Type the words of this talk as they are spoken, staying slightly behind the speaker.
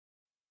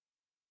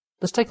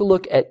Let's take a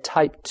look at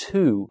Type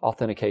 2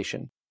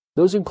 authentication.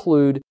 Those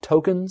include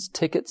tokens,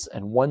 tickets,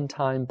 and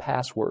one-time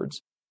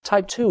passwords.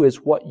 Type 2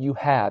 is what you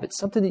have. It's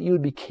something that you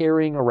would be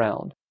carrying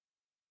around.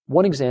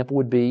 One example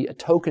would be a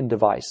token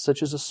device,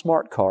 such as a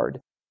smart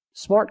card.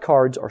 Smart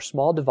cards are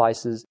small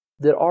devices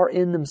that are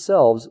in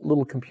themselves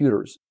little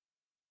computers.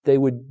 They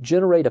would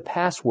generate a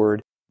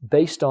password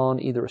based on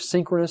either a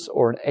synchronous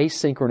or an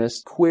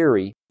asynchronous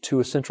query to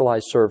a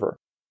centralized server.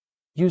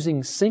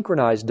 Using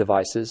synchronized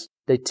devices,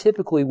 they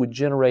typically would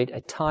generate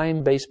a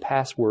time-based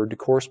password to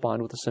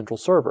correspond with a central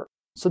server.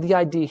 So the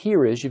idea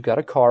here is you've got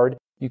a card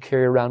you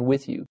carry around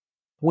with you.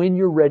 When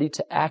you're ready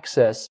to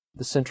access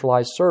the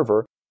centralized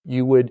server,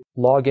 you would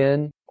log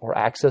in or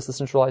access the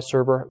centralized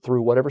server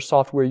through whatever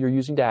software you're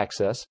using to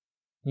access.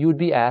 You would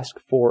be asked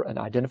for an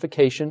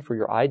identification for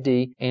your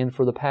ID and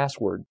for the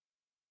password.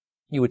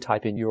 You would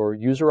type in your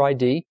user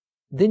ID,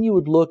 then you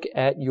would look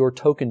at your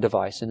token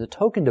device, and the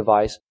token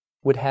device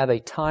would have a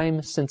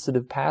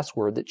time-sensitive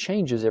password that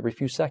changes every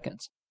few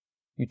seconds.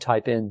 You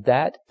type in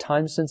that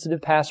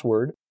time-sensitive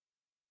password,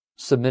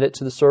 submit it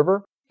to the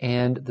server,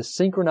 and the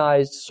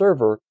synchronized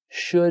server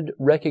should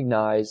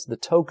recognize the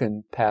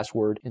token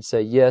password and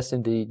say, yes,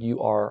 indeed, you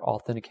are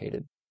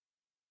authenticated.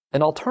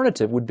 An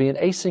alternative would be an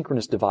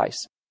asynchronous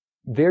device.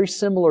 Very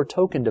similar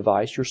token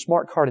device. Your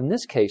smart card in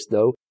this case,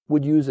 though,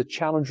 would use a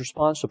challenge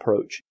response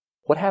approach.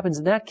 What happens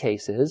in that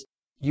case is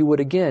you would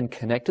again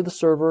connect to the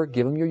server,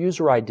 give them your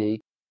user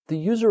ID. The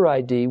user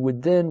ID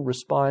would then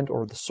respond,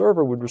 or the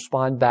server would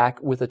respond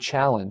back with a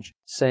challenge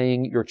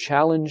saying your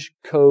challenge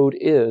code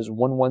is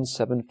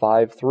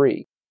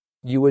 11753.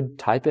 You would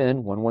type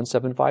in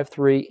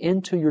 11753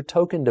 into your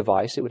token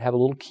device. It would have a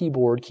little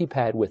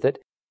keypad with it,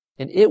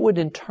 and it would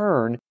in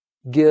turn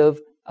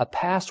give a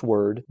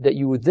password that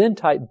you would then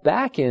type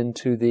back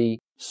into the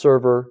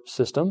server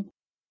system,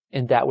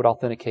 and that would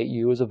authenticate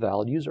you as a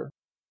valid user.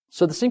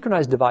 So the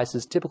synchronized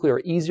devices typically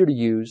are easier to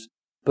use,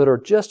 but are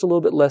just a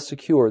little bit less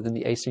secure than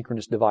the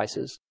asynchronous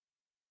devices.